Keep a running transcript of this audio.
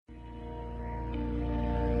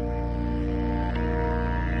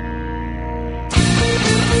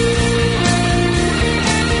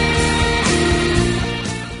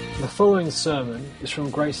following sermon is from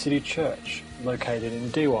Grace City Church, located in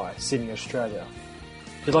Dee Why, Sydney, Australia.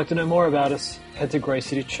 If you'd like to know more about us, head to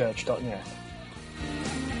gracecitychurch.net.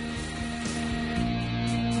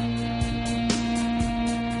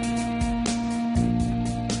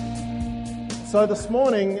 So this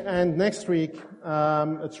morning and next week,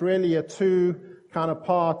 it's really a two kind of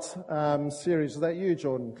part series. Is that you,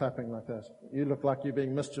 Jordan, clapping like that? You look like you're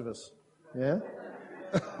being mischievous. Yeah?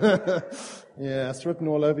 Yeah, it's written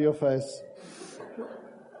all over your face.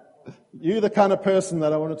 You're the kind of person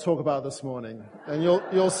that I want to talk about this morning. And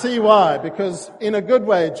you'll see why. Because in a good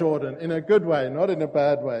way, Jordan, in a good way, not in a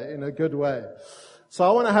bad way, in a good way. So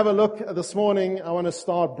I want to have a look this morning. I want to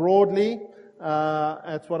start broadly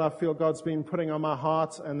at what I feel God's been putting on my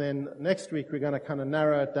heart. And then next week we're going to kind of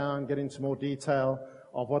narrow it down, get into more detail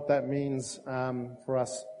of what that means for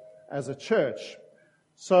us as a church.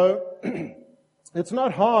 So it's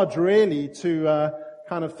not hard really to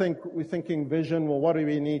kind of think, we're thinking vision, well, what do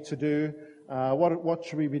we need to do? What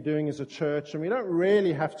should we be doing as a church? And we don't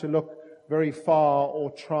really have to look very far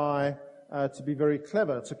or try to be very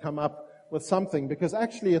clever to come up with something, because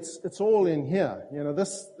actually it's all in here. You know,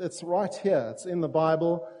 it's right here. It's in the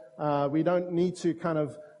Bible. We don't need to kind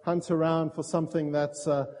of hunt around for something that's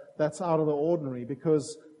out of the ordinary,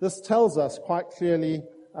 because this tells us quite clearly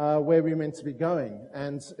where we're meant to be going,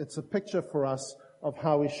 and it's a picture for us of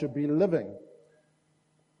how we should be living.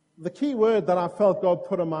 The key word that I felt God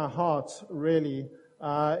put in my heart really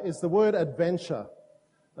is the word adventure.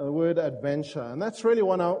 The word adventure. And that's really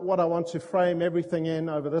what I want to frame everything in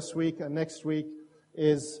over this week and next week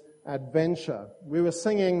is adventure. We were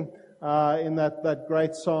singing in that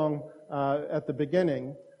great song at the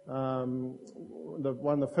beginning, one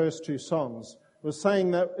of the first two songs, was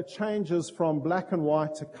saying that it changes from black and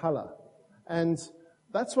white to color. And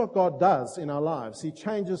that's what God does in our lives. He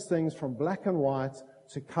changes things from black and white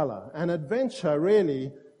to color. And adventure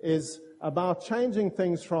really is about changing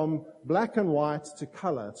things from black and white to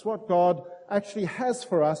color. It's what God actually has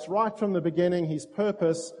for us right from the beginning. His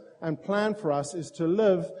purpose and plan for us is to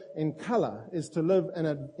live in color, is to live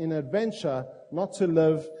in adventure, not to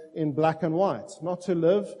live in black and white, not to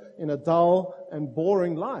live in a dull and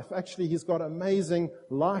boring life. Actually, He's got amazing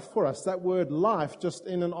life for us. That word life, just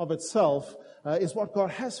in and of itself, is what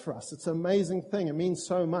God has for us. It's an amazing thing. It means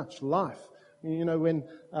so much, life. You know, when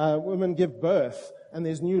women give birth and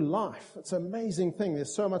there's new life, it's an amazing thing.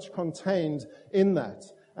 There's so much contained in that.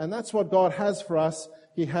 And that's what God has for us.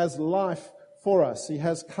 He has life for us. He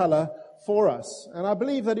has color for us. And I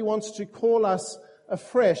believe that He wants to call us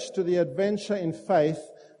afresh to the adventure in faith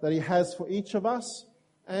that He has for each of us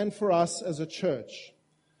and for us as a church.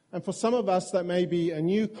 And for some of us, that may be a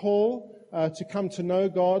new call to come to know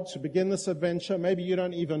God, to begin this adventure. Maybe you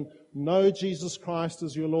don't even know Jesus Christ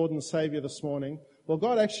as your Lord and Savior this morning. Well,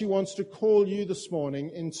 God actually wants to call you this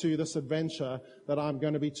morning into this adventure that I'm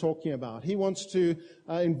going to be talking about. He wants to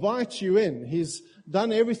invite you in. He's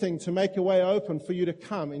done everything to make a way open for you to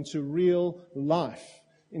come into real life,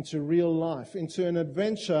 into an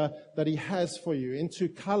adventure that He has for you, into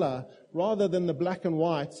color rather than the black and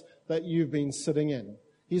white that you've been sitting in.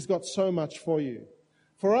 He's got so much for you.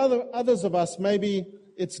 For others of us, maybe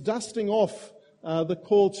it's dusting off the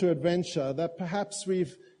call to adventure that perhaps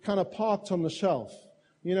we've kind of parked on the shelf.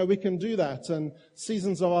 You know, we can do that, and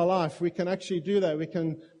seasons of our life, we can actually do that.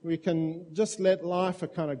 We can just let life,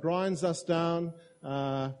 it kind of grinds us down,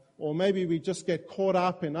 or maybe we just get caught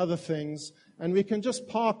up in other things, and we can just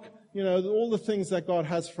park, you know, all the things that God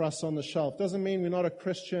has for us on the shelf. Doesn't mean we're not a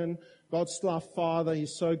Christian. God's still our Father.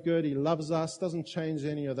 He's so good. He loves us. Doesn't change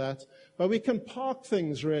any of that. But we can park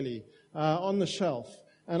things really on the shelf.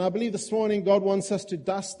 And I believe this morning God wants us to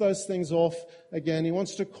dust those things off again. He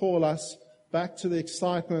wants to call us back to the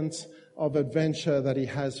excitement of adventure that He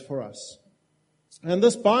has for us. And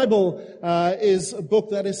this Bible is a book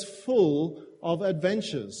that is full of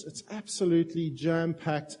adventures. It's absolutely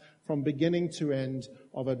jam-packed from beginning to end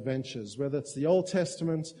of adventures. Whether it's the Old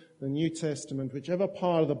Testament, the New Testament, whichever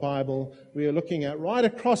part of the Bible we are looking at, right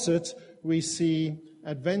across it we see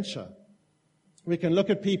adventure. We can look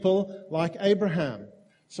at people like Abraham.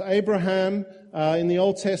 So Abraham, in the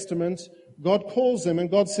Old Testament, God calls him and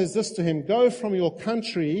God says this to him: go from your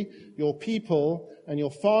country, your people, and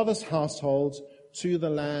your father's household to the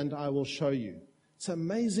land I will show you. It's an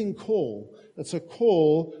amazing call. It's a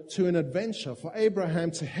call to an adventure for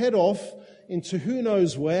Abraham to head off into who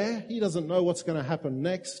knows where. He doesn't know what's going to happen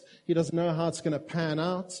next. He doesn't know how it's going to pan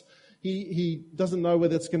out. He doesn't know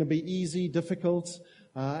whether it's going to be easy, difficult.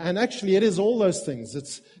 And actually, it is all those things.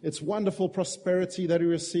 It's wonderful prosperity that he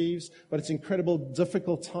receives, but it's incredible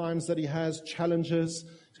difficult times that he has, challenges.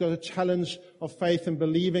 He's got a challenge of faith and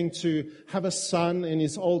believing to have a son in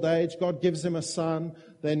his old age. God gives him a son.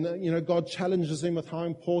 Then, God challenges him with how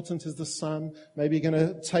important is the son. Maybe you're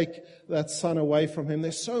going to take that son away from him.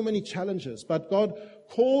 There's so many challenges, but God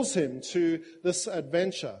calls him to this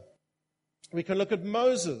adventure. We can look at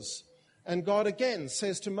Moses, and God again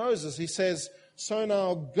says to Moses, he says, "So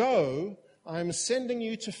now go, I am sending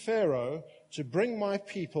you to Pharaoh to bring my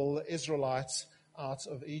people, the Israelites, out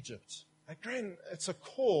of Egypt." Again, it's a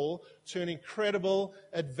call to an incredible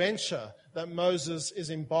adventure that Moses is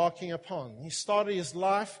embarking upon. He started his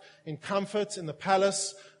life in comfort in the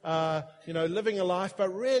palace, living a life,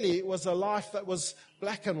 but really it was a life that was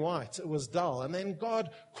black and white. It was dull. And then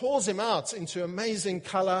God calls him out into amazing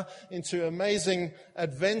color, into amazing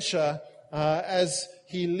adventure, as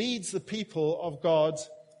he leads the people of God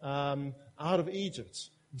out of Egypt,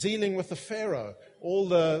 dealing with the Pharaoh, all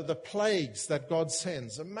the plagues that God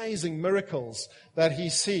sends, amazing miracles that he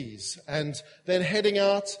sees, and then heading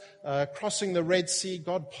out, crossing the Red Sea,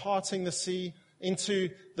 God parting the sea into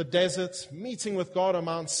the desert, meeting with God on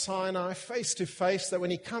Mount Sinai, face to face, that when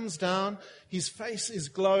he comes down, his face is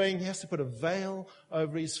glowing. He has to put a veil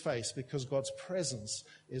over his face because God's presence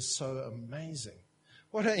is so amazing.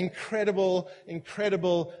 What an incredible,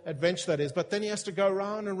 incredible adventure that is. But then he has to go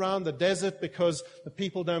round and round the desert because the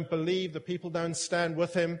people don't believe, the people don't stand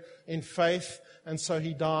with him in faith. And so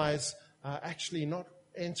he dies, actually not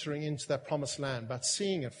entering into that promised land, but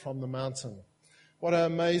seeing it from the mountain. What an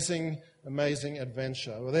amazing, amazing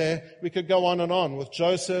adventure. Well, there we could go on and on with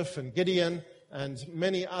Joseph and Gideon and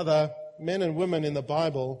many other men and women in the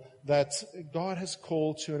Bible that God has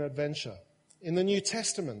called to an adventure. In the New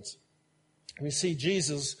Testament, we see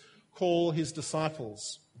Jesus call his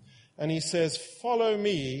disciples, and he says, "Follow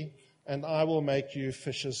me, and I will make you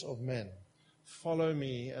fishers of men." Follow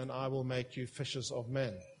me, and I will make you fishers of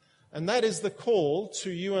men. And that is the call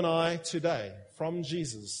to you and I today from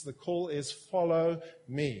Jesus. The call is, follow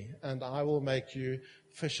me, and I will make you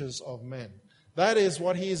fishers of men. That is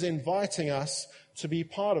what he is inviting us to be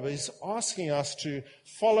part of. He's asking us to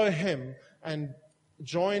follow him and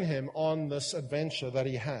join him on this adventure that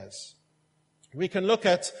he has. We can look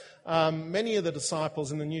at many of the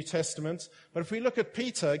disciples in the New Testament, but if we look at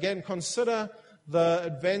Peter, again, consider the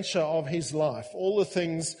adventure of his life, all the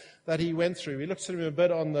things that he went through. We looked at him a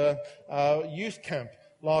bit on the youth camp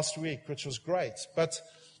last week, which was great. But,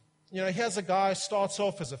 here's a guy who starts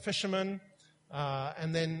off as a fisherman,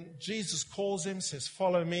 and then Jesus calls him, says,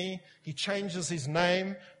 "Follow me." He changes his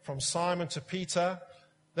name from Simon to Peter.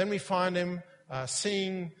 Then we find him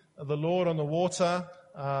seeing the Lord on the water,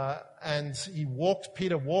 and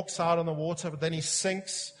Peter walks out on the water, but then he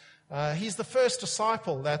sinks. He's the first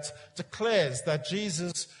disciple that declares that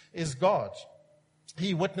Jesus is God.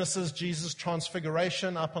 He witnesses Jesus'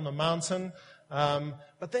 transfiguration up on the mountain,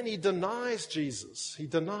 but then he denies Jesus. He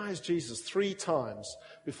denies Jesus 3 times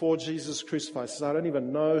before Jesus crucified. He says, "I don't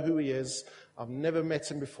even know who he is. I've never met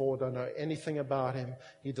him before, don't know anything about him."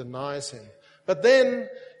 He denies him. But then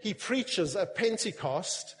he preaches at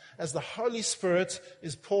Pentecost as the Holy Spirit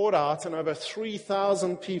is poured out and over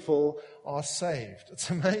 3,000 people are saved.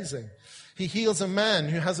 It's amazing. He heals a man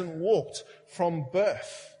who hasn't walked from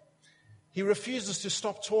birth. He refuses to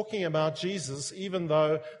stop talking about Jesus, even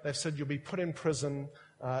though they've said you'll be put in prison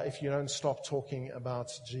if you don't stop talking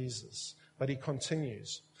about Jesus. But he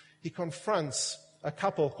continues. He confronts a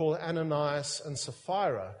couple called Ananias and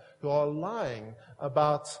Sapphira who are lying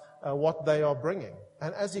about what they are bringing.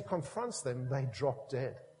 And as he confronts them, they drop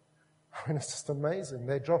dead. I mean, it's just amazing.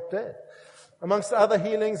 They drop dead. Amongst other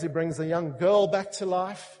healings, he brings a young girl back to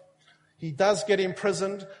life. He does get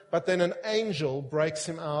imprisoned, but then an angel breaks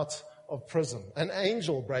him out of prison. An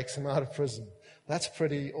angel breaks him out of prison. That's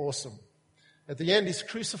pretty awesome. At the end, he's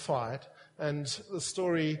crucified, and the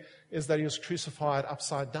story is that he was crucified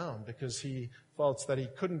upside down because he felt that he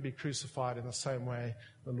couldn't be crucified in the same way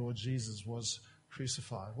the Lord Jesus was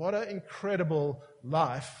crucified. What an incredible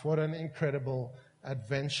life. What an incredible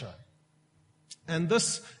adventure. And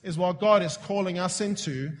this is what God is calling us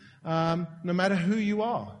into, no matter who you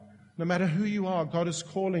are. No matter who you are, God is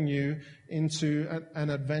calling you into an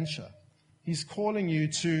adventure. He's calling you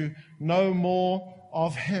to know more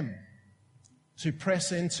of him, to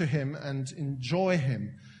press into him and enjoy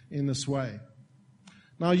him in this way.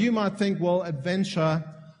 Now, you might think, well, adventure,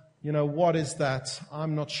 what is that?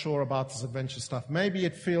 I'm not sure about this adventure stuff. Maybe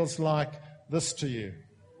it feels like this to you.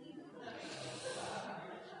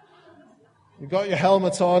 You've got your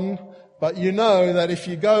helmet on, but you know that if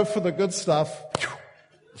you go for the good stuff,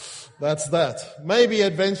 That's that. Maybe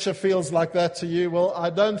adventure feels like that to you. Well, I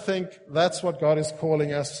don't think that's what God is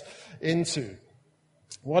calling us into.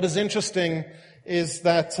 What is interesting is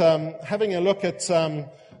that having a look at some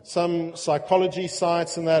psychology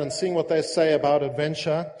sites and that and seeing what they say about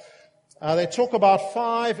adventure, they talk about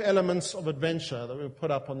 5 elements of adventure that we'll put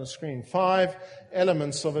up on the screen. 5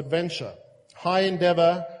 elements of adventure. High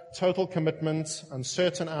endeavor, total commitment,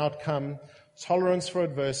 uncertain outcome, tolerance for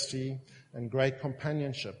adversity, and great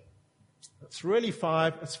companionship. It's really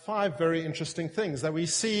 5 very interesting things that we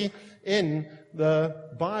see in the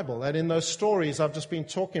Bible. And in those stories I've just been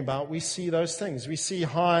talking about, we see those things. We see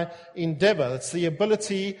high endeavor. It's the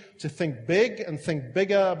ability to think big and think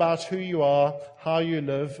bigger about who you are, how you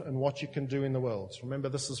live, and what you can do in the world. Remember,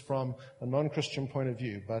 this is from a non-Christian point of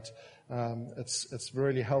view, but it's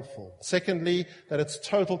really helpful. Secondly, that it's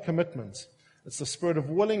total commitment. It's the spirit of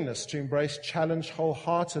willingness to embrace challenge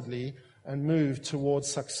wholeheartedly and move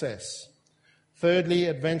towards success. Thirdly,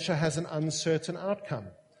 adventure has an uncertain outcome.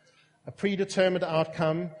 A predetermined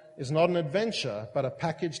outcome is not an adventure, but a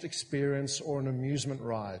packaged experience or an amusement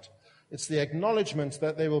ride. It's the acknowledgement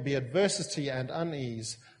that there will be adversity and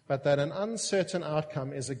unease, but that an uncertain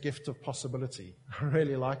outcome is a gift of possibility. I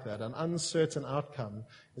really like that. An uncertain outcome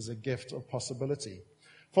is a gift of possibility.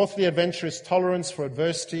 Fourthly, adventure is tolerance for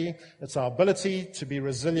adversity. It's our ability to be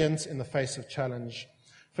resilient in the face of challenge.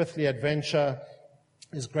 Fifthly, adventure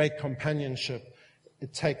is great companionship.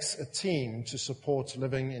 It takes a team to support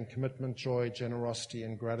living in commitment, joy, generosity,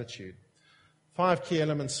 and gratitude. 5 key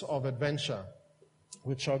elements of adventure,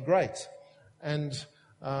 which are great. And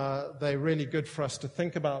they're really good for us to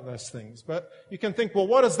think about those things. But you can think, well,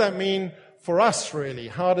 what does that mean for us, really?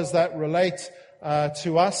 How does that relate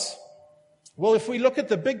to us? Well, if we look at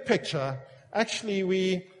the big picture, actually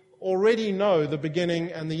we already know the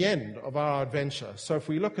beginning and the end of our adventure. So if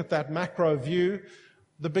we look at that macro view,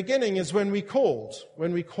 the beginning is when we called.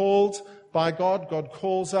 When we called by God, God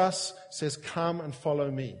calls us, says, come and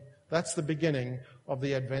follow me. That's the beginning of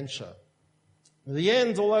the adventure. The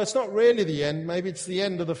end, although it's not really the end, maybe it's the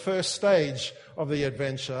end of the first stage of the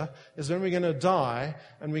adventure, is when we're going to die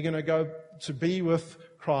and we're going to go to be with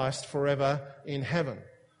Christ forever in heaven.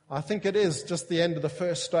 I think it is just the end of the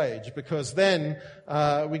first stage, because then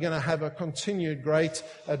we're going to have a continued great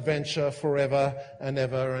adventure forever and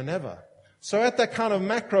ever and ever. So at that kind of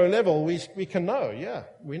macro level, we can know,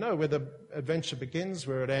 we know where the adventure begins,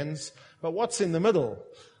 where it ends. But what's in the middle?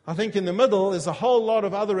 I think in the middle is a whole lot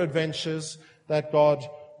of other adventures that God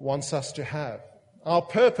wants us to have. Our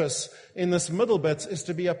purpose in this middle bit is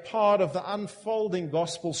to be a part of the unfolding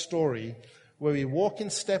gospel story where we walk in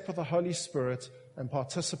step with the Holy Spirit and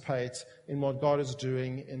participate in what God is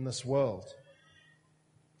doing in this world.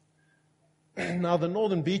 Now, the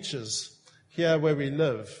Northern Beaches, here where we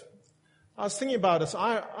live, I was thinking about this.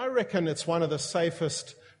 I reckon it's one of the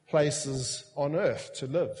safest places on earth to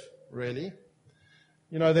live, really.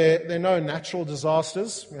 You know, there are no natural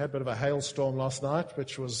disasters. We had a bit of a hailstorm last night,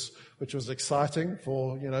 which was exciting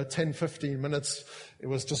for, 10, 15 minutes. It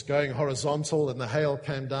was just going horizontal and the hail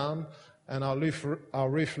came down. And our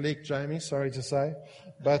roof leaked, Jamie, sorry to say.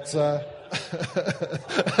 But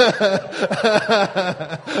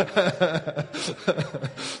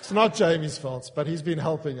it's not Jamie's fault, but he's been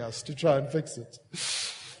helping us to try and fix it.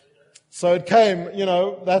 So it came,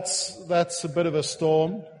 that's a bit of a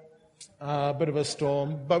storm.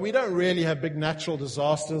 But we don't really have big natural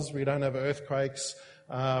disasters. We don't have earthquakes.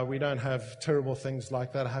 We don't have terrible things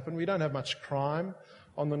like that happen. We don't have much crime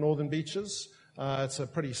on the Northern Beaches. It's a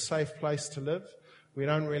pretty safe place to live. We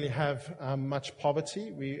don't really have much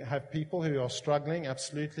poverty. We have people who are struggling,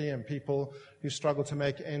 absolutely, and people who struggle to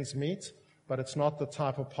make ends meet, but it's not the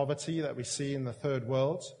type of poverty that we see in the third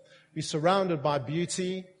world. We're surrounded by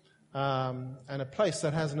beauty and a place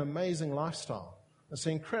that has an amazing lifestyle. It's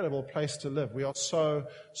an incredible place to live. We are so,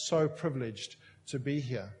 so privileged to be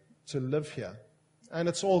here, to live here. And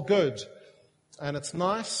it's all good, and it's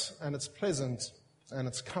nice, and it's pleasant, and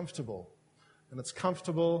it's comfortable. And it's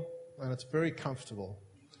comfortable, and it's very comfortable.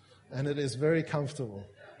 And it is very comfortable.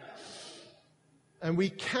 And we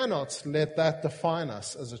cannot let that define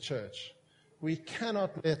us as a church. We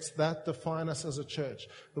cannot let that define us as a church.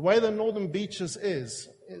 The way the Northern Beaches is,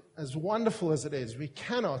 as wonderful as it is, we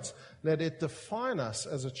cannot let it define us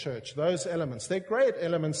as a church. Those elements, they're great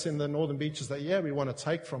elements in the Northern Beaches that, we want to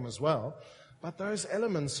take from as well. But those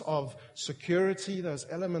elements of security, those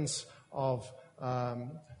elements of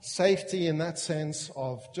safety in that sense,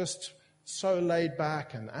 of just so laid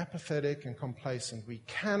back and apathetic and complacent, we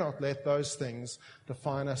cannot let those things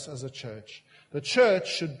define us as a church. The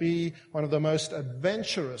church should be one of the most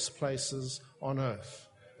adventurous places on earth.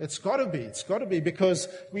 It's got to be. It's got to be, because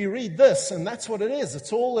we read this and that's what it is.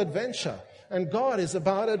 It's all adventure. And God is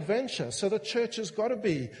about adventure. So the church has got to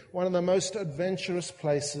be one of the most adventurous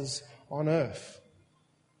places on earth.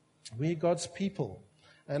 We're God's people.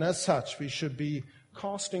 And as such, we should be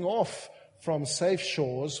casting off from safe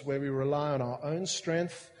shores where we rely on our own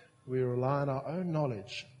strength, we rely on our own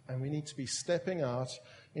knowledge, and we need to be stepping out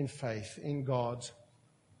in faith in God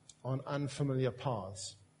on unfamiliar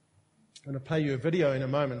paths. I'm going to play you a video in a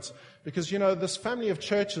moment, because, this family of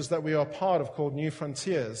churches that we are part of called New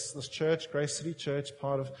Frontiers, this church, Grace City Church,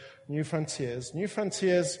 part of New Frontiers. New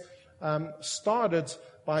Frontiers started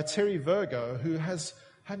by Terry Virgo, who has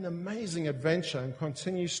had an amazing adventure and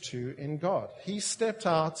continues to in God. He stepped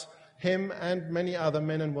out, him and many other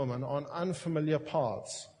men and women, on unfamiliar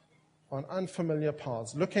paths,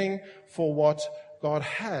 looking for what God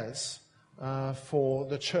has for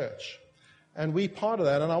the church. And we part of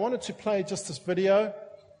that. And I wanted to play just this video,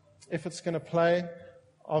 if it's going to play,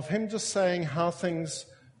 of him just saying how things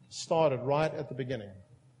started right at the beginning.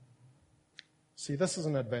 See, this is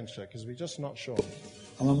an adventure, because we're just not sure.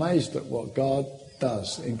 I'm amazed at what God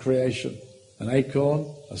does in creation. An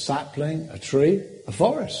acorn, a sapling, a tree, a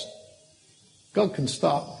forest. God can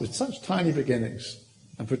start with such tiny beginnings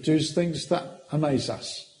and produce things that amaze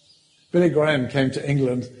us. Billy Graham came to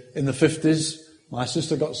England in the 50s. My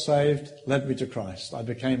sister got saved, led me to Christ. I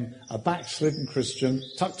became a backslidden Christian,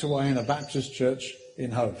 tucked away in a Baptist church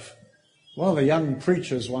in Hove. One of the young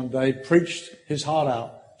preachers one day preached his heart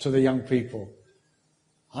out to the young people.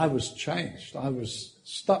 I was changed. I was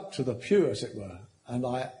stuck to the pew, as it were. And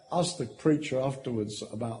I asked the preacher afterwards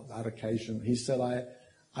about that occasion. He said,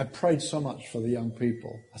 I prayed so much for the young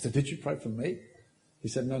people. I said, did you pray for me? He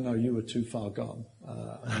said, no, you were too far gone.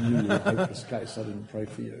 I knew you were a hopeless case. I didn't pray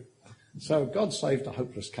for you. So God saved a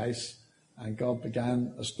hopeless case, and God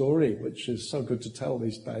began a story which is so good to tell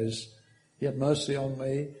these days. He had mercy on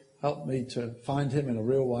me, helped me to find him in a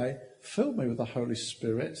real way, filled me with the Holy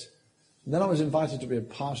Spirit. And then I was invited to be a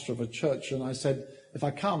pastor of a church, and I said, if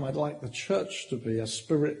I come, I'd like the church to be a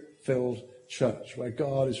spirit-filled church where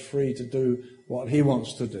God is free to do what he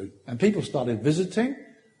wants to do. And people started visiting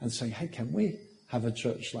and saying, hey, can we have a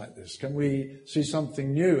church like this? Can we see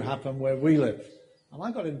something new happen where we live? And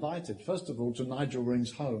I got invited, first of all, to Nigel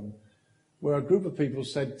Ring's home, where a group of people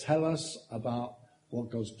said, tell us about what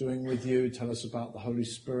God's doing with you, tell us about the Holy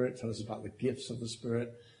Spirit, tell us about the gifts of the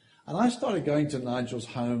Spirit. And I started going to Nigel's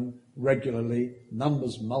home regularly.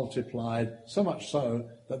 Numbers multiplied, so much so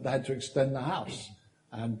that they had to extend the house.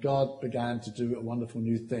 And God began to do a wonderful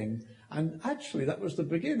new thing. And actually, that was the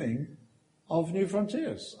beginning of New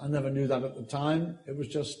Frontiers. I never knew that at the time. It was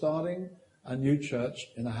just starting a new church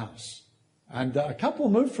in a house. And a couple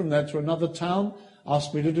moved from there to another town,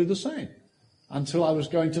 asked me to do the same, until I was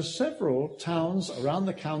going to several towns around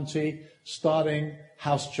the county, starting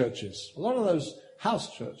house churches. A lot of those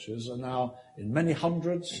house churches are now in many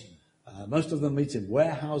hundreds. Most of them meet in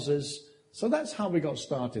warehouses. So that's how we got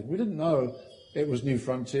started. We didn't know it was New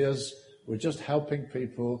Frontiers. We're just helping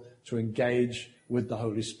people to engage with the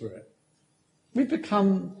Holy Spirit. We've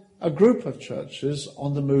become a group of churches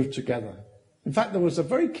on the move together. In fact, there was a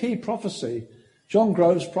very key prophecy. John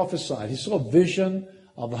Groves prophesied. He saw a vision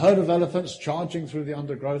of a herd of elephants charging through the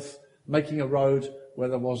undergrowth, making a road where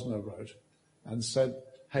there was no road, and said,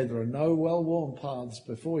 hey, there are no well-worn paths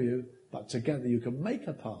before you, but together you can make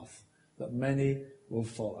a path that many will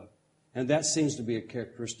follow. And that seems to be a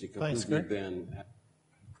characteristic of who we've been.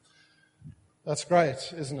 That's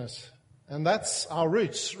great, isn't it? And that's our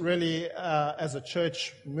roots, really, as a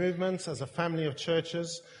church movement, as a family of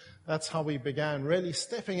churches. That's how we began, really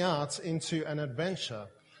stepping out into an adventure.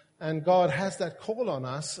 And God has that call on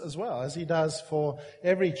us as well, as he does for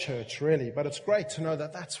every church, really. But it's great to know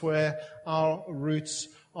that that's where our roots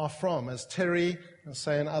are from, as Terry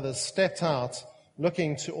and others stepped out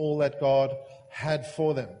looking to all that God had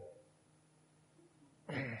for them.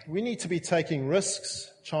 We need to be taking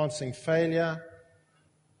risks, chancing failure.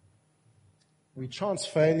 We chance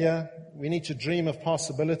failure. We need to dream of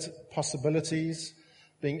possibilities,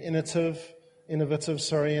 being innovative in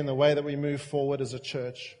the way that we move forward as a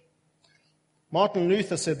church. Martin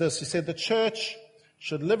Luther said this. He said, the church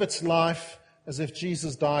should live its life as if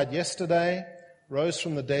Jesus died yesterday, rose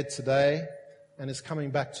from the dead today, and is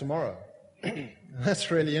coming back tomorrow.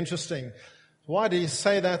 That's really interesting. Why do you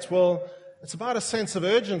say that? Well, it's about a sense of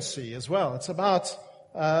urgency as well. It's about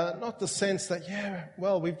not the sense that,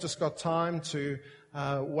 we've just got time to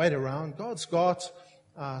wait around. God's got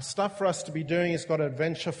stuff for us to be doing. He's got an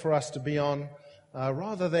adventure for us to be on,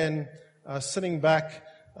 rather than sitting back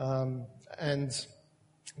and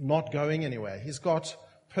not going anywhere. He's got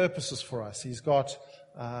purposes for us. He's got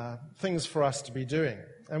things for us to be doing.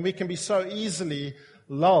 And we can be so easily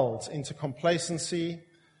lulled into complacency.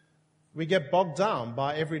 We get bogged down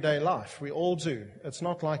by everyday life. We all do. It's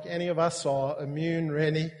not like any of us are immune,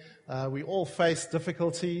 really. We all face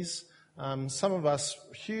difficulties. Some of us,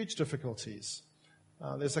 huge difficulties.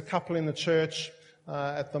 There's a couple in the church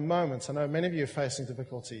at the moment. I know many of you are facing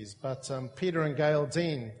difficulties, but Peter and Gail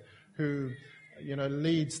Dean, who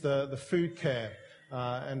leads the food care,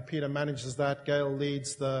 and Peter manages that. Gail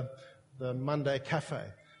leads the Monday Cafe.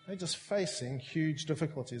 They're just facing huge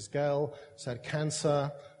difficulties. Gail has had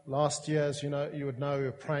cancer. Last year, as you would know, we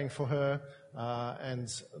were praying for her, and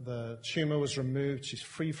the tumor was removed. She's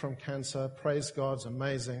free from cancer. Praise God, it's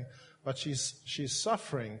amazing. But she's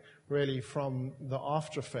suffering really from the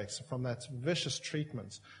after effects, from that vicious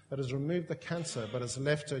treatment that has removed the cancer, but has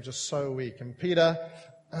left her just so weak. And Peter,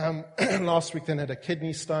 last week then had a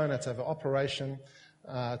kidney stone, had to have an operation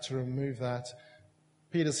to remove that.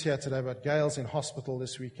 Peter's here today, but Gail's in hospital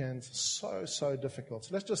this weekend. So difficult.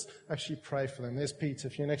 So let's just actually pray for them. There's Pete.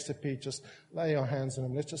 If you're next to Pete, just lay your hands on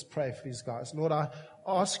him. Let's just pray for these guys. Lord, I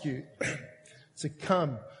ask you to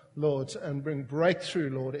come, Lord, and bring breakthrough,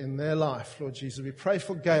 Lord, in their life, Lord Jesus. We pray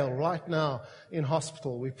for Gail right now in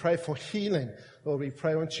hospital. We pray for healing. Lord, we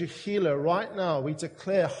pray, won't you heal her right now? We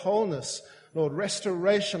declare wholeness, Lord,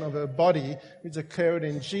 restoration of her body. We declare it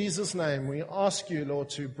in Jesus' name. We ask you, Lord,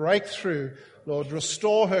 to break through, Lord,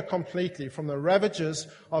 restore her completely from the ravages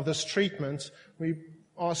of this treatment. We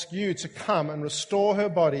ask you to come and restore her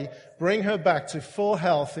body, bring her back to full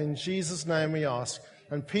health. In Jesus' name we ask.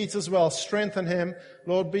 And Pete as well, strengthen him.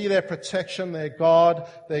 Lord, be their protection, their God,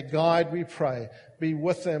 their guide, we pray. Be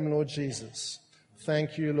with them, Lord Jesus.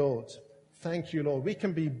 Thank you, Lord. Thank you, Lord. We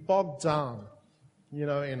can be bogged down,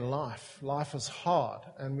 in life. Life is hard,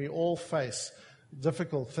 and we all face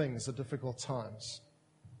difficult things at difficult times.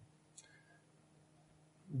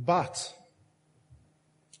 But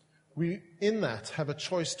we, in that, have a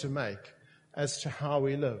choice to make as to how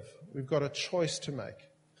we live. We've got a choice to make.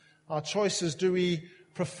 Our choice is, do we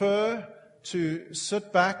prefer to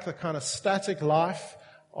sit back, the kind of static life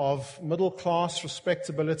of middle-class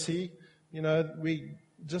respectability? We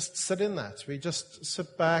just sit in that. We just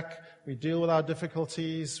sit back. We deal with our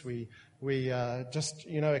difficulties. We just,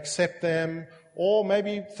 accept them. Or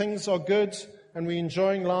maybe things are good and we're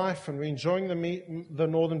enjoying life and we're enjoying the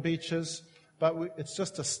northern beaches, but it's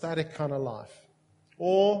just a static kind of life.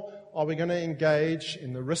 Or are we going to engage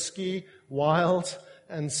in the risky, wild,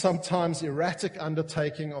 and sometimes erratic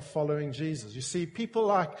undertaking of following Jesus? You see, people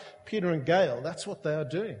like Peter and Gail, that's what they are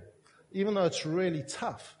doing. Even though it's really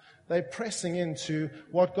tough, they're pressing into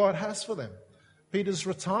what God has for them. Peter's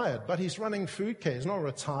retired, but he's running food care. He's not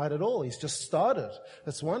retired at all. He's just started.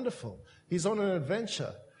 That's wonderful. He's on an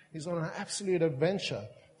adventure. He's on an absolute adventure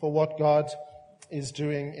for what God is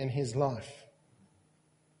doing in his life.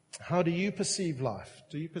 How do you perceive life?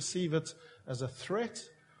 Do you perceive it as a threat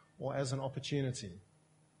or as an opportunity?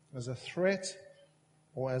 As a threat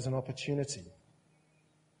or as an opportunity?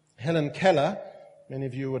 Helen Keller, many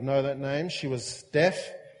of you would know that name. She was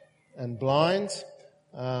deaf and blind,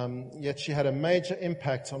 yet she had a major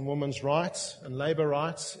impact on women's rights and labor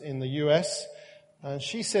rights in the US. And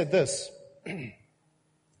she said this.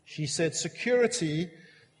 She said, security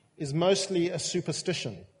is mostly a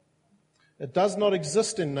superstition. It does not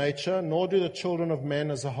exist in nature, nor do the children of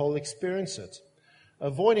men as a whole experience it.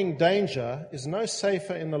 Avoiding danger is no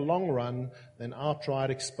safer in the long run than outright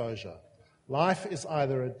exposure. Life is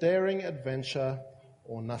either a daring adventure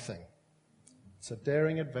or nothing. It's a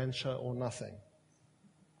daring adventure or nothing.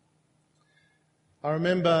 I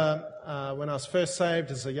remember when I was first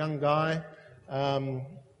saved as a young guy,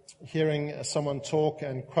 hearing someone talk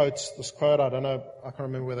and quotes this quote. I can't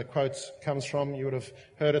remember where the quote comes from. You would have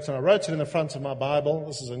heard it, and I wrote it in the front of my Bible.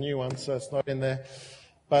 This is a new one, so it's not in there.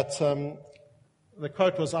 But the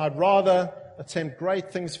quote was, I'd rather attempt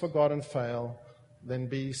great things for God and fail than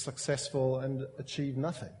be successful and achieve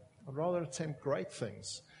nothing. I'd rather attempt great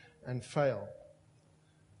things and fail.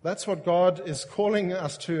 That's what God is calling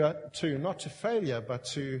us to, not to failure, but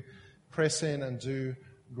to press in and do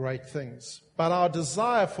great things. But our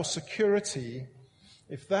desire for security,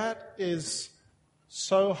 if that is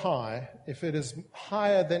so high, if it is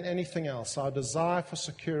higher than anything else, our desire for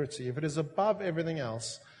security, if it is above everything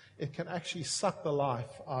else, it can actually suck the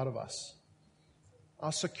life out of us.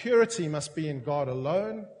 Our security must be in God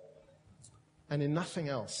alone and in nothing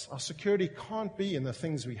else. Our security can't be in the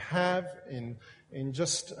things we have, in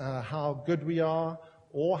just how good we are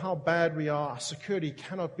or how bad we are. Our security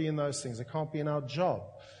cannot be in those things. It can't be in our job.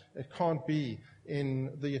 It can't be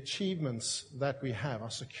in the achievements that we have. Our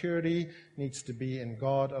security needs to be in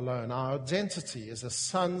God alone. Our identity is as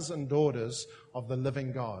sons and daughters of the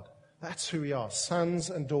living God. That's who we are, sons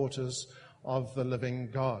and daughters of the living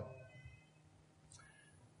God.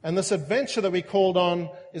 And this adventure that we called on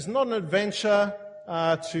is not an adventure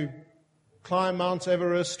to climb Mount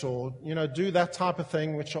Everest or, do that type of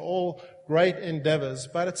thing, which are all great endeavors,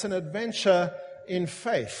 but it's an adventure in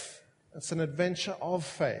faith. It's an adventure of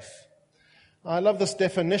faith. I love this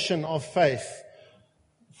definition of faith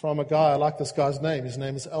from a guy. I like this guy's name. His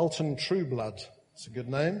name is Elton Trueblood. It's a good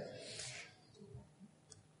name.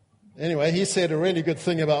 Anyway, he said a really good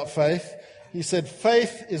thing about faith. He said,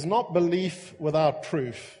 faith is not belief without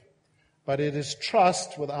proof, but it is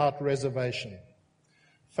trust without reservation.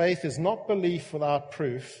 Faith is not belief without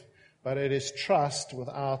proof, but it is trust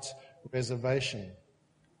without reservation.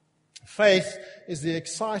 Faith is the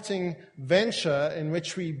exciting venture in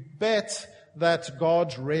which we bet that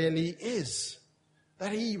God really is.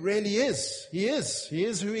 That He really is. He is. He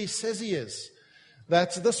is who He says He is.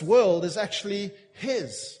 That this world is actually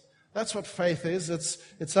His. That's what faith is.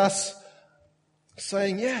 It's us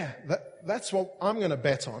saying, yeah, that's what I'm going to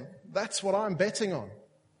bet on. That's what I'm betting on.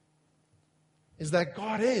 Is that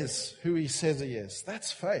God is who He says He is.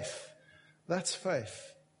 That's faith. That's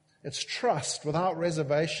faith. It's trust without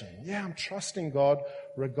reservation. Yeah, I'm trusting God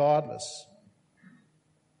regardless.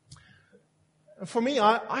 And for me,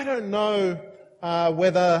 I don't know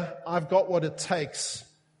whether I've got what it takes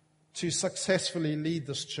to successfully lead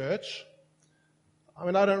this church. I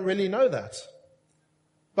mean, I don't really know that.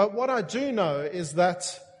 But what I do know is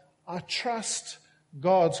that I trust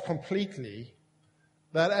God completely,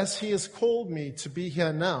 that as He has called me to be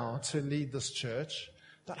here now to lead this church,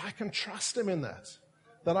 that I can trust Him in that.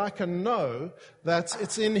 That I can know that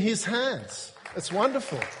it's in His hands. It's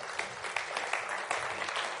wonderful.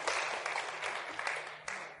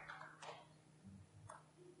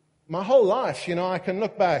 My whole life, I can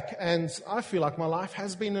look back and I feel like my life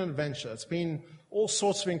has been an adventure. It's been all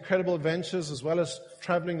sorts of incredible adventures as well as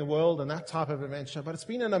traveling the world and that type of adventure. But it's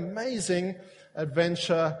been an amazing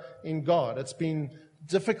adventure in God. It's been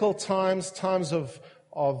difficult times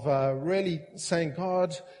of really saying,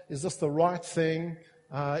 God, is this the right thing?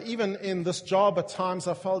 Even in this job at times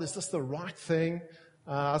I felt, is this the right thing?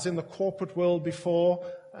 I was in the corporate world before,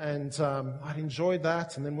 and I'd enjoyed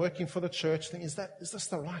that. And then working for the church, thinking, is this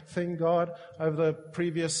the right thing, God? Over the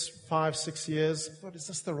previous 5-6 years, I thought, is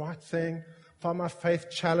this the right thing? Found my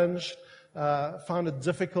faith challenged, found it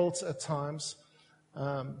difficult at times.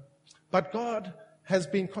 But God has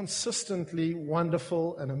been consistently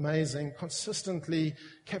wonderful and amazing, consistently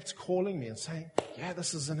kept calling me and saying, yeah,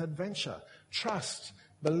 this is an adventure. Trust,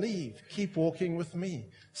 believe, keep walking with me.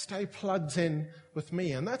 Stay plugged in with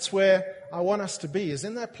me. And that's where I want us to be, is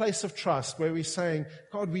in that place of trust where we're saying,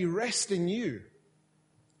 God, we rest in you.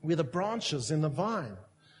 We're the branches in the vine.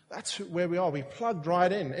 That's where we are. We plugged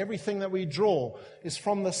right in. Everything that we draw is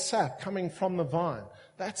from the sap coming from the vine.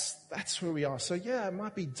 That's where we are. So yeah, it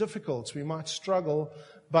might be difficult. We might struggle,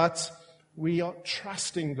 but we are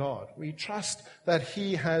trusting God. We trust that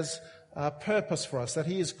He has a purpose for us, that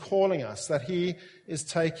He is calling us, that He is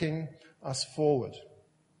taking us forward.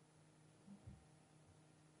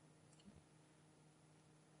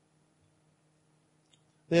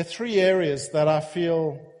 There are 3 areas that I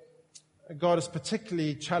feel God has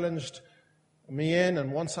particularly challenged me in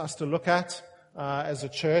and wants us to look at as a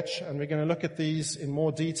church, and we're going to look at these in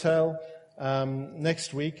more detail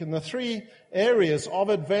next week. And the 3 areas of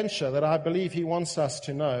adventure that I believe He wants us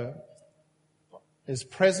to know is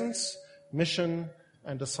presence, mission,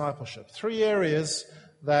 and discipleship. 3 areas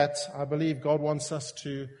that I believe God wants us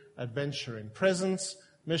to adventure in: presence,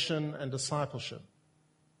 mission, and discipleship.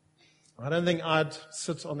 I don't think I'd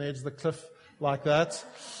sit on the edge of the cliff like that.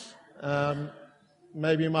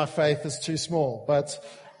 Maybe my faith is too small, but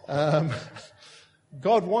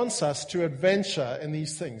God wants us to adventure in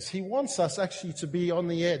these things. He wants us actually to be on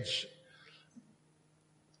the edge.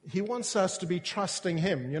 He wants us to be trusting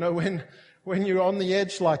Him. When you're on the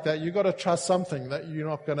edge like that, you've got to trust something that you're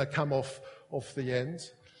not going to come off the end.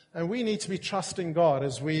 And we need to be trusting God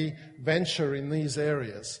as we venture in these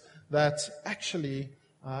areas, that actually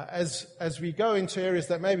as we go into areas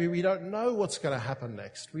that maybe we don't know what's going to happen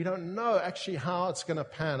next. We don't know actually how it's going to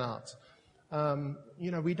pan out.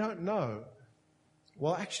 We don't know.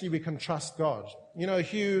 Well, actually, we can trust God.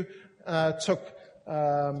 Hugh took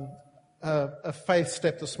a faith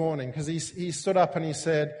step this morning because he stood up and he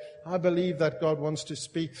said, I believe that God wants to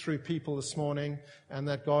speak through people this morning, and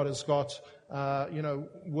that God has got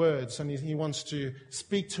words, and he wants to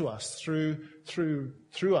speak to us through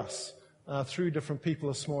us. through different people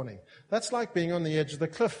this morning. That's like being on the edge of the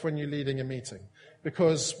cliff when you're leading a meeting.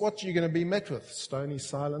 Because what you're going to be met with? Stony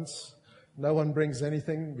silence. No one brings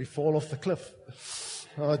anything. We fall off the cliff.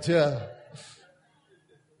 Oh dear.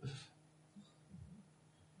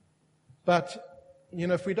 But,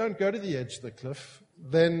 if we don't go to the edge of the cliff,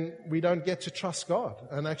 then we don't get to trust God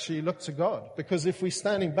and actually look to God. Because if we're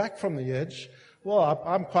standing back from the edge, well,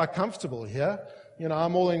 I'm quite comfortable here.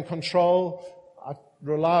 I'm all in control. I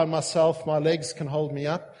rely on myself. My legs can hold me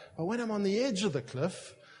up. But when I'm on the edge of the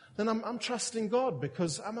cliff, then I'm trusting God,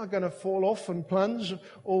 because am I going to fall off and plunge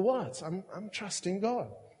or what? I'm trusting God.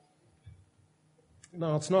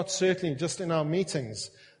 Now, it's not certainly just in our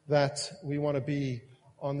meetings that we want to be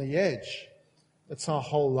on the edge. It's our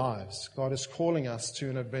whole lives. God is calling us to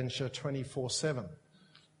an adventure 24/7.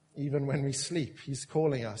 Even when we sleep, He's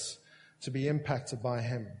calling us to be impacted by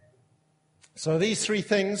Him. So these three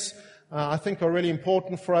things I think are really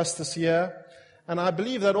important for us this year. And I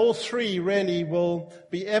believe that all three really will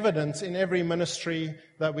be evident in every ministry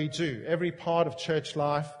that we do. Every part of church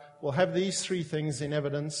life will have these three things in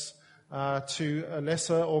evidence to a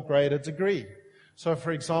lesser or greater degree. So,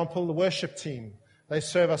 for example, the worship team, they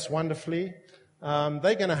serve us wonderfully.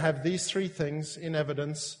 They're going to have these three things in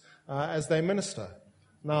evidence as they minister.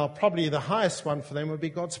 Now, probably the highest one for them would be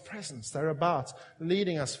God's presence. They're about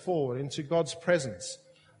leading us forward into God's presence.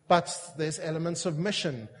 But there's elements of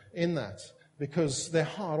mission in that, because their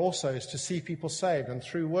heart also is to see people saved. And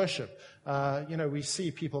through worship, we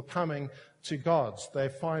see people coming to God. They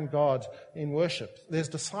find God in worship. There's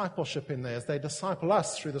discipleship in there as they disciple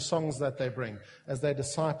us through the songs that they bring, as they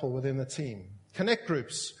disciple within the team. Connect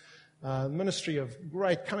groups, ministry of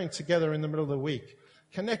great coming together in the middle of the week.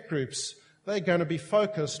 Connect groups, they're going to be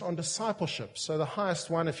focused on discipleship. So the highest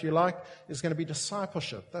one, if you like, is going to be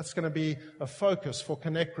discipleship. That's going to be a focus for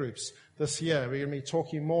Connect groups this year. We're going to be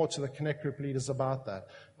talking more to the Connect group leaders about that.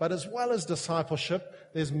 But as well as discipleship,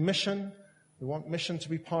 there's mission. We want mission to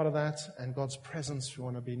be part of that, and God's presence. We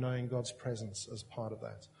want to be knowing God's presence as part of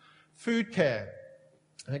that. Food care.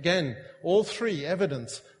 Again, all three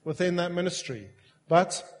evident within that ministry.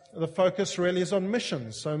 But the focus really is on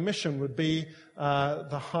mission. So mission would be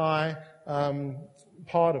the high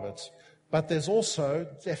part of it. But there's also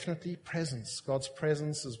definitely presence. God's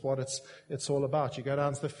presence is what it's all about. You go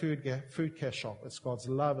down to the food care shop. It's God's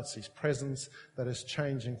love. It's His presence that is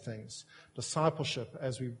changing things. Discipleship,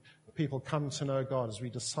 as people come to know God, as we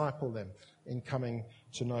disciple them in coming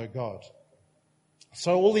to know God.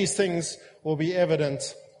 So all these things will be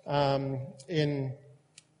evident in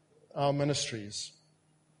our ministries.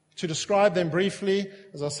 To describe them briefly,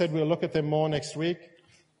 as I said, we'll look at them more next week.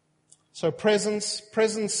 So presence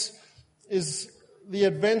is the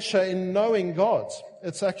adventure in knowing God.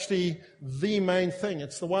 It's actually the main thing.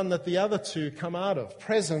 It's the one that the other two come out of.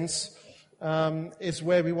 Presence is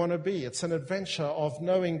where we want to be. It's an adventure of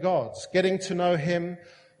knowing God. Getting to know Him,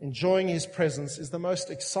 enjoying His presence is the most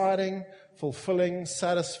exciting, fulfilling,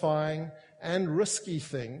 satisfying, and risky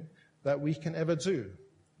thing that we can ever do.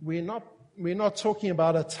 We're not talking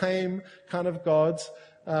about a tame kind of God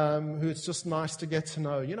who it's just nice to get to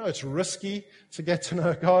know. It's risky to get to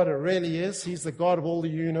know God. It really is. He's the God of all the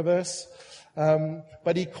universe.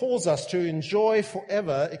 But He calls us to enjoy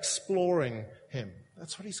forever exploring Him.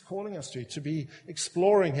 That's what He's calling us to be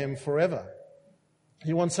exploring Him forever.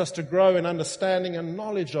 He wants us to grow in understanding and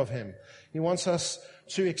knowledge of Him. He wants us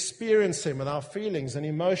to experience Him with our feelings and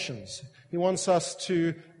emotions. He wants us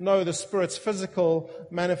to know the Spirit's physical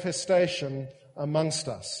manifestation amongst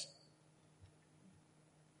us.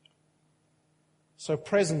 So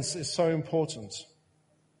presence is so important.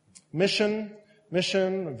 Mission,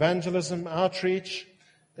 evangelism, outreach,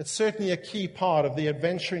 it's certainly a key part of the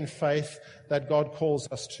adventure in faith that God calls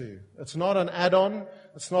us to. It's not an add-on.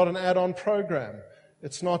 It's not an add-on program.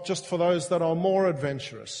 It's not just for those that are more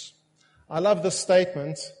adventurous. I love this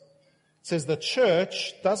statement. It says the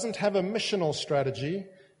church doesn't have a missional strategy.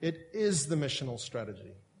 It is the missional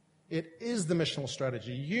strategy. It is the missional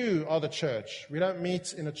strategy. You are the church. We don't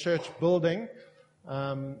meet in a church building.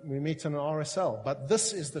 We meet in an RSL. But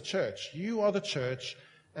this is the church. You are the church,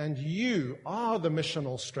 and you are the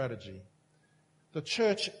missional strategy. The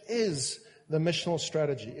church is the missional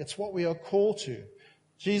strategy. It's what we are called to.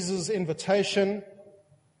 Jesus' invitation,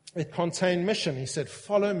 it contained mission. He said,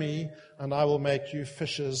 "Follow me, and I will make you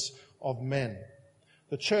fishers of men."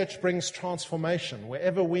 The church brings transformation.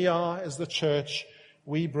 Wherever we are as the church,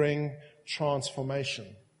 we bring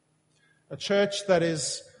transformation. A church that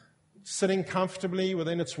is sitting comfortably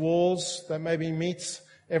within its walls, that maybe meets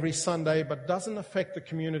every Sunday but doesn't affect the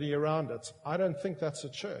community around it, I don't think that's a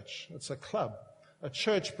church. It's a club. A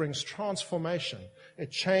church brings transformation.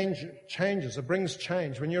 It changes. It brings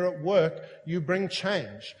change. When you're at work, you bring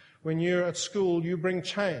change. When you're at school, you bring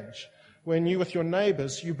change. When you're with your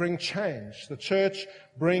neighbors, you bring change. The church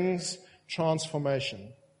brings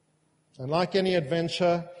transformation. And like any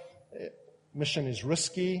adventure, mission is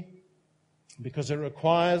risky because it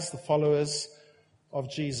requires the followers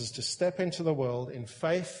of Jesus to step into the world in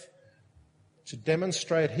faith, to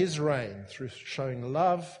demonstrate his reign through showing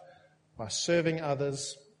love, by serving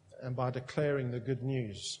others, and by declaring the good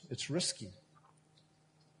news. It's risky.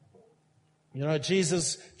 You know,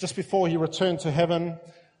 Jesus, just before he returned to heaven,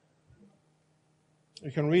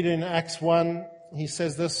 you can read it in Acts 1, he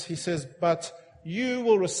says this, he says, "But you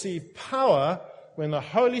will receive power when the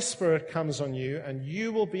Holy Spirit comes on you, and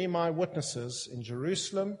you will be my witnesses in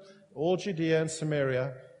Jerusalem, all Judea and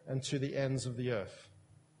Samaria, and to the ends of the earth."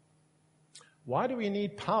 Why do we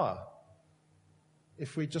need power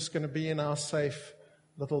if we're just going to be in our safe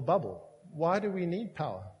little bubble? Why do we need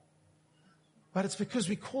power? But it's because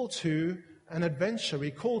we call to an adventure.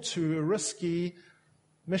 We call to a risky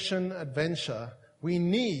mission adventure. We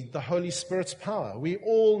need the Holy Spirit's power. We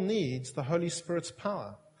all need the Holy Spirit's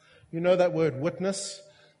power. You know that word witness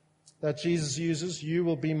that Jesus uses? You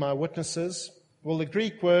will be my witnesses. Well, the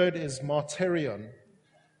Greek word is martyrion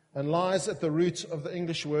and lies at the root of the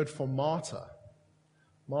English word for martyr.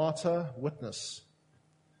 Martyr, witness.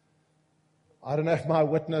 I don't know if my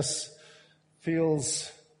witness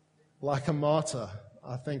feels like a martyr.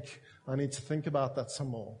 I think I need to think about that some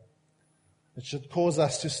more. It should cause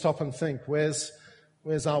us to stop and think, where's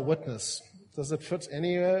our witness? Does it fit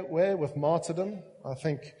anywhere with martyrdom? I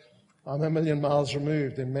think I'm a million miles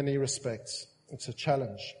removed in many respects. It's a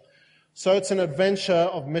challenge. So it's an adventure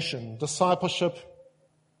of mission. Discipleship,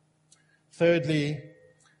 thirdly,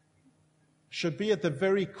 should be at the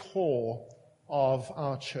very core of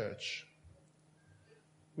our church.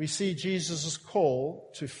 We see Jesus' call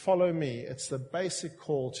to follow me. It's the basic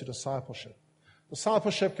call to discipleship.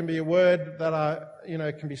 Discipleship can be a word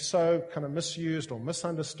that can be so kind of misused or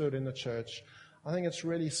misunderstood in the church. I think it's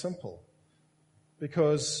really simple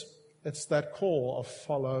because it's that call of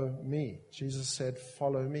follow me. Jesus said,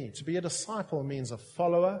 follow me. To be a disciple means a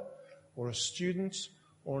follower or a student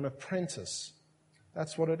or an apprentice.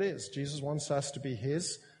 That's what it is. Jesus wants us to be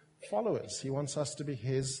his followers. He wants us to be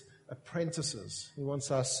his apprentices. He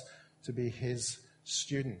wants us to be his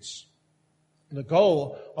students. The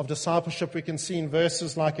goal of discipleship we can see in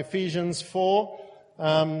verses like Ephesians 4,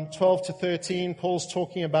 12 to 13. Paul's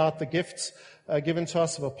talking about the gifts given to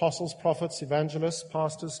us of apostles, prophets, evangelists,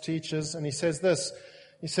 pastors, teachers. And he says this.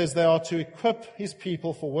 He says they are to equip his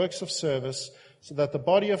people for works of service so that the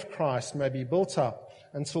body of Christ may be built up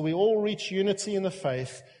until we all reach unity in the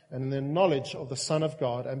faith and in the knowledge of the Son of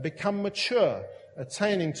God and become mature,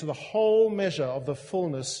 attaining to the whole measure of the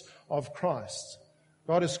fullness of Christ.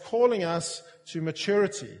 God is calling us to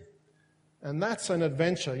maturity, and that's an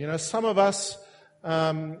adventure. You know, some of us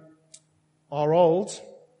are old,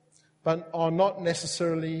 but are not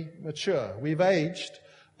necessarily mature. We've aged,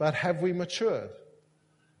 but have we matured?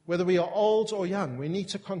 Whether we are old or young, we need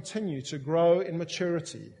to continue to grow in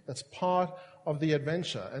maturity. That's part of the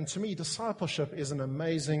adventure. And to me, discipleship is an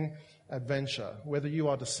amazing adventure. Whether you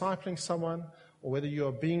are discipling someone or whether you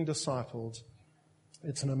are being discipled,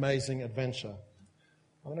 it's an amazing adventure.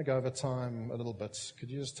 I'm going to go over time a little bit.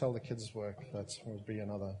 Could you just tell the kids' work that will be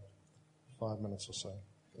another 5 minutes or so?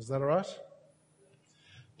 Is that all right?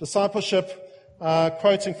 Discipleship,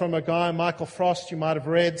 quoting from a guy, Michael Frost, you might have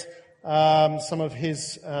read some of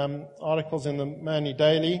his articles in the Manly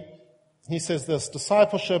Daily. He says this: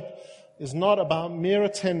 discipleship is not about mere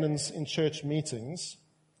attendance in church meetings.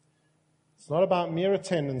 It's not about mere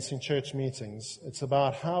attendance in church meetings. It's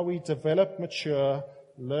about how we develop, mature,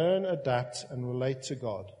 learn, adapt, and relate to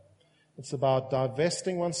God. It's about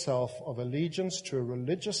divesting oneself of allegiance to a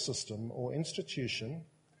religious system or institution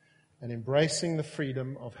and embracing the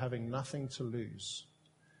freedom of having nothing to lose.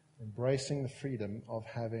 Embracing the freedom of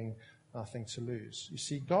having nothing to lose. You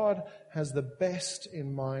see, God has the best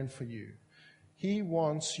in mind for you. He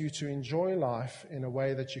wants you to enjoy life in a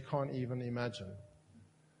way that you can't even imagine.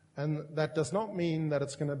 And that does not mean that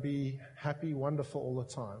it's going to be happy, wonderful all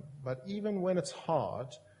the time. But even when it's hard,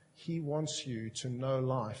 he wants you to know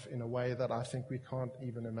life in a way that I think we can't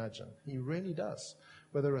even imagine. He really does.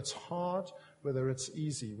 Whether it's hard, whether it's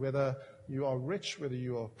easy, whether you are rich, whether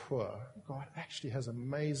you are poor, God actually has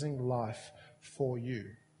amazing life for you.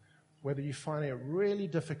 Whether you find it really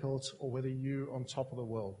difficult or whether you're on top of the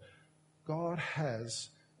world, God has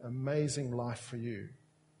amazing life for you.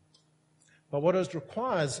 But what it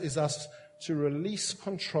requires is us to release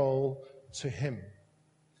control to him.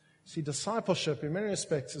 See, discipleship in many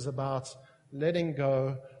respects is about letting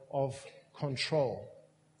go of control.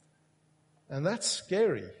 And that's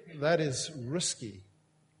scary. That is risky.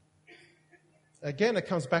 Again, it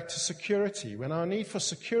comes back to security. When our need for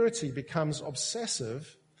security becomes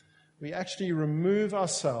obsessive, we actually remove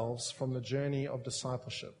ourselves from the journey of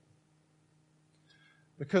discipleship.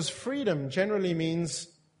 Because freedom generally means,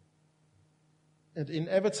 it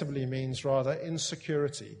inevitably means rather,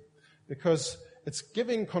 insecurity. Because it's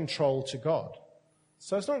giving control to God.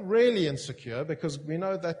 So it's not really insecure because we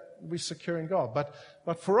know that we're secure in God.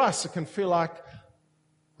 But for us, it can feel like,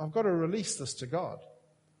 I've got to release this to God.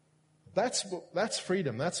 That's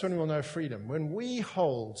freedom. That's when we'll know freedom. When we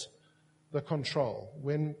hold the control,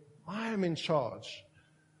 when I am in charge,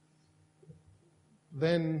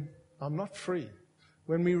 then I'm not free.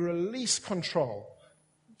 When we release control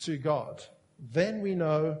to God, then we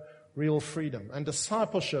know real freedom. And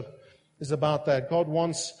discipleship is about that. God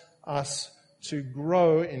wants us to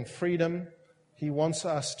grow in freedom. He wants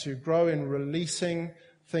us to grow in releasing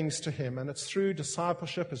things to Him. And it's through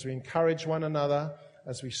discipleship, as we encourage one another,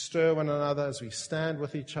 as we stir one another, as we stand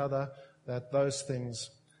with each other, that those things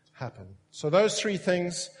happen. So those three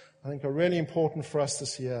things, I think, are really important for us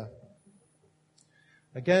this year.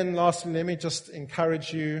 Again, lastly, let me just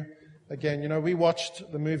encourage you. Again, we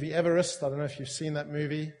watched the movie Everest. I don't know if you've seen that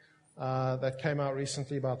movie that came out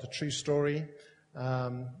recently about the true story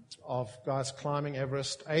of guys climbing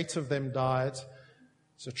Everest. 8 of them died.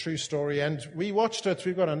 It's a true story. And we watched it.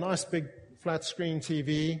 We've got a nice big flat screen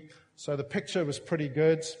TV. So the picture was pretty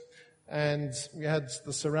good. And we had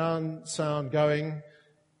the surround sound going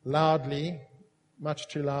loudly, much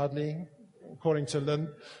too loudly, according to Lynn.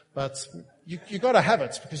 But you got to have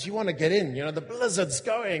it because you want to get in. The blizzard's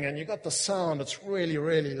going and you got the sound. It's really,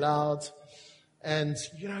 really loud. And,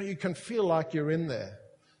 you can feel like you're in there.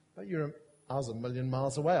 But I was a million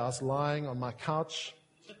miles away. I was lying on my couch,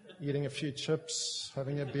 eating a few chips,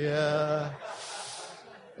 having a beer.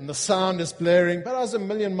 And the sound is blaring. But I was a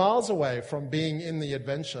million miles away from being in the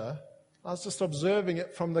adventure. I was just observing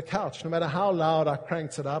it from the couch. No matter how loud I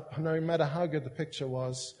cranked it up, no matter how good the picture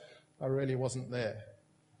was, I really wasn't there.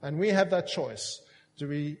 And we have that choice. Do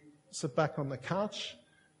we sit back on the couch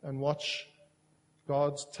and watch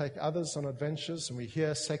God take others on adventures and we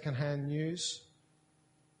hear secondhand news?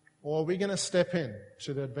 Or are we going to step in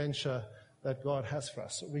to the adventure that God has for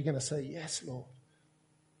us? Are we going to say, yes, Lord?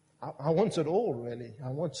 I want it all, really. I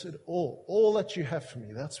want it all. All that you have for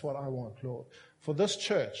me, that's what I want, Lord. For this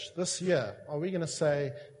church, this year, are we going to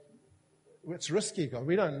say, it's risky, God.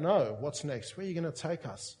 We don't know what's next. Where are you going to take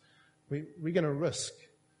us? We're going to risk.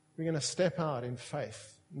 We're going to step out in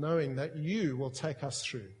faith, knowing that you will take us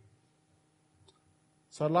through.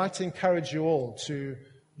 So I'd like to encourage you all to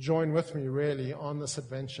join with me, really, on this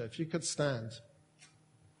adventure. If you could stand.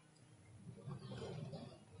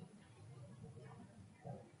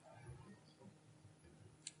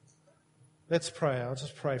 Let's pray. I'll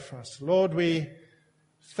just pray for us. Lord, we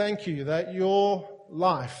thank you that your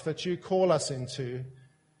life that you call us into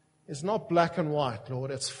is not black and white,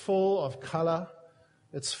 Lord. It's full of color.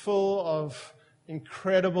 It's full of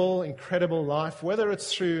incredible, incredible life. Whether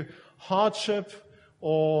it's through hardship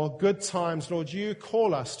or good times, Lord, you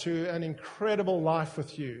call us to an incredible life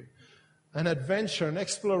with you. An adventure, an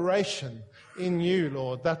exploration in you,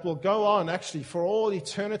 Lord, that will go on actually for all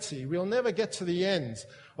eternity. We'll never get to the end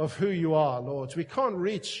of who you are, Lord. We can't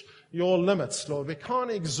reach your limits, Lord. We can't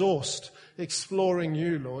exhaust exploring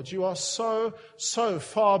you, Lord. You are so, so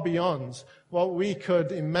far beyond what we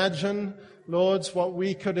could imagine, Lord, what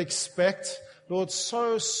we could expect. Lord,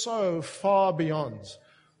 so, so far beyond.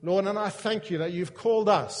 Lord, and I thank you that you've called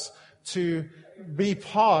us to be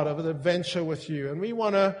part of an adventure with you. And we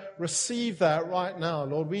want to receive that right now,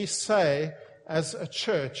 Lord. We say as a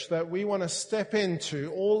church that we want to step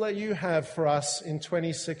into all that you have for us in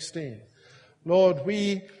 2016. Lord,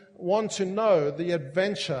 we want to know the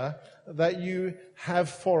adventure that you have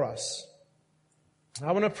for us.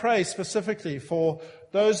 I want to pray specifically for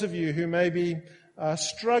those of you who may be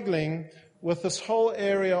struggling with this whole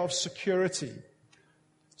area of security.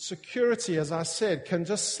 Security, as I said, can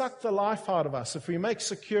just suck the life out of us. If we make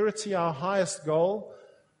security our highest goal,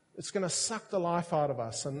 it's going to suck the life out of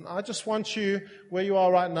us. And I just want you, where you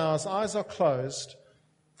are right now, as eyes are closed,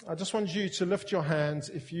 I just want you to lift your hands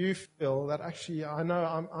if you feel that actually, I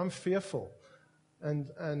know I'm fearful.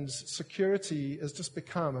 And security has just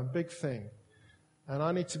become a big thing. And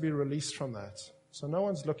I need to be released from that. So no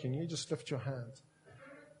one's looking. You just lift your hand.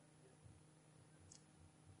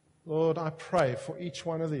 Lord, I pray for each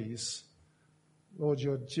one of these, Lord,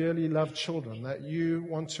 your dearly loved children, that you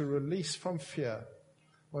want to release from fear,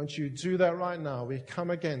 Won't you do that right now? We come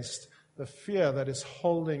against the fear that is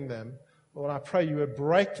holding them. Lord, I pray you would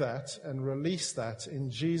break that and release that in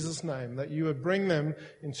Jesus' name, that you would bring them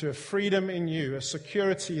into a freedom in you, a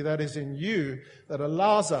security that is in you, that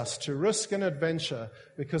allows us to risk an adventure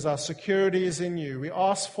because our security is in you. We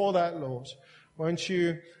ask for that, Lord. Won't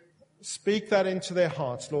you speak that into their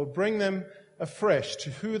hearts, Lord? Bring them afresh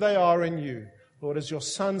to who they are in you, Lord, as your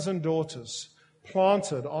sons and daughters,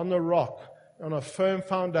 planted on the rock, on a firm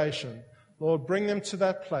foundation. Lord, bring them to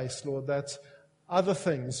that place, Lord, that other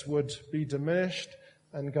things would be diminished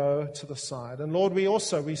and go to the side. And Lord,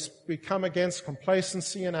 we come against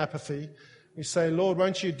complacency and apathy. We say, Lord,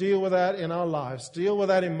 won't you deal with that in our lives? Deal with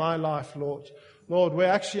that in my life, Lord. Lord,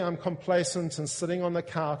 where actually I'm complacent and sitting on the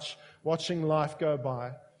couch watching life go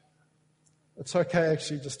by. It's okay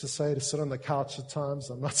actually just to sit on the couch at times.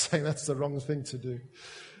 I'm not saying that's the wrong thing to do.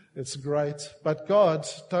 It's great. But God,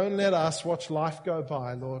 don't let us watch life go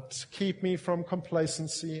by, Lord. Keep me from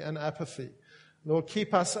complacency and apathy. Lord,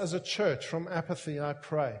 keep us as a church from apathy, I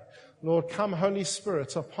pray. Lord, come, Holy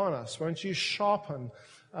Spirit, upon us. Won't you sharpen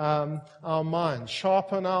our minds,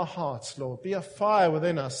 sharpen our hearts, Lord. Be a fire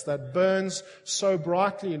within us that burns so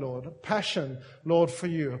brightly, Lord. A passion, Lord, for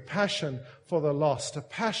you, a passion for the lost, a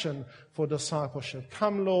passion for discipleship.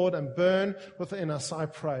 Come, Lord, and burn within us, I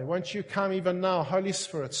pray. Won't you come even now, Holy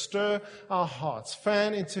Spirit, stir our hearts,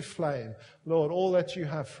 fan into flame, Lord, all that you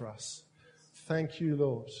have for us. Thank you,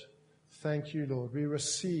 Lord. Thank you, Lord. We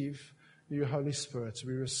receive you, Holy Spirit.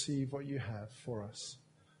 We receive what you have for us.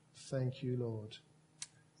 Thank you, Lord.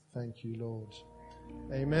 Thank you, Lord.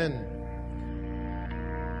 Amen.